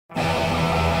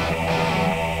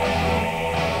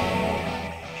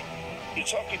You're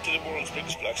talking to the world's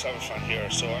biggest Black Sabbath fan here,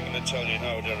 so I'm going to tell you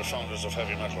now they're the founders of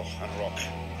heavy metal and rock.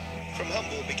 From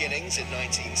humble beginnings in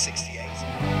 1968.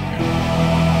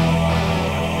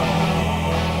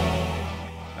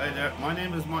 Hi there, my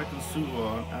name is Michael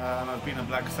Suwan and I've been a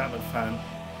Black Sabbath fan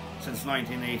since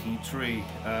 1983.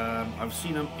 I've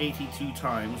seen them 82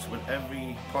 times with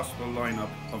every possible lineup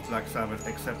of Black Sabbath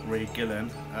except Ray Gillen.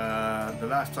 The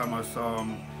last time I saw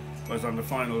him was on the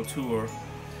final tour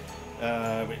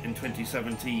in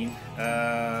 2017.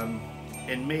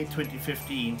 In May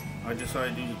 2015 I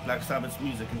decided to do Black Sabbath's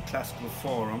music in classical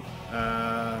form,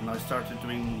 and I started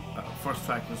doing first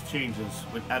trackless changes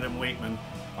with Adam Wakeman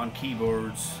on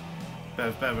keyboards,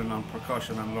 Bev Bevan on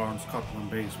percussion and Lawrence Cutler on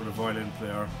bass with a violin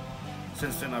player.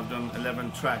 Since then I've done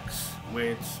 11 tracks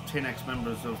with 10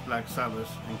 ex-members of Black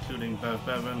Sabbath, including Bev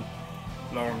Bevan,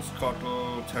 Lawrence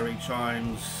Cutler, Terry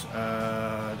Chimes,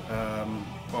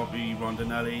 Bobby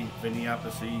Rondinelli, Vinny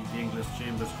Appice, the English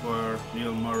Chambers Choir,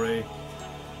 Neil Murray,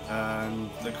 and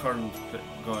the current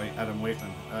guy Adam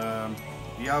Wakeman.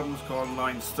 The album's called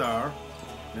Line Star,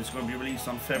 and it's going to be released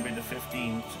on February the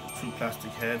 15th through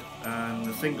Plastic Head, and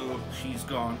the single She's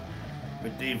Gone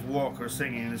with Dave Walker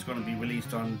singing is going to be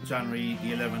released on January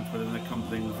the 11th with an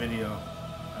accompanying video,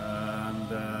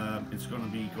 and it's going to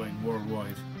be going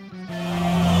worldwide.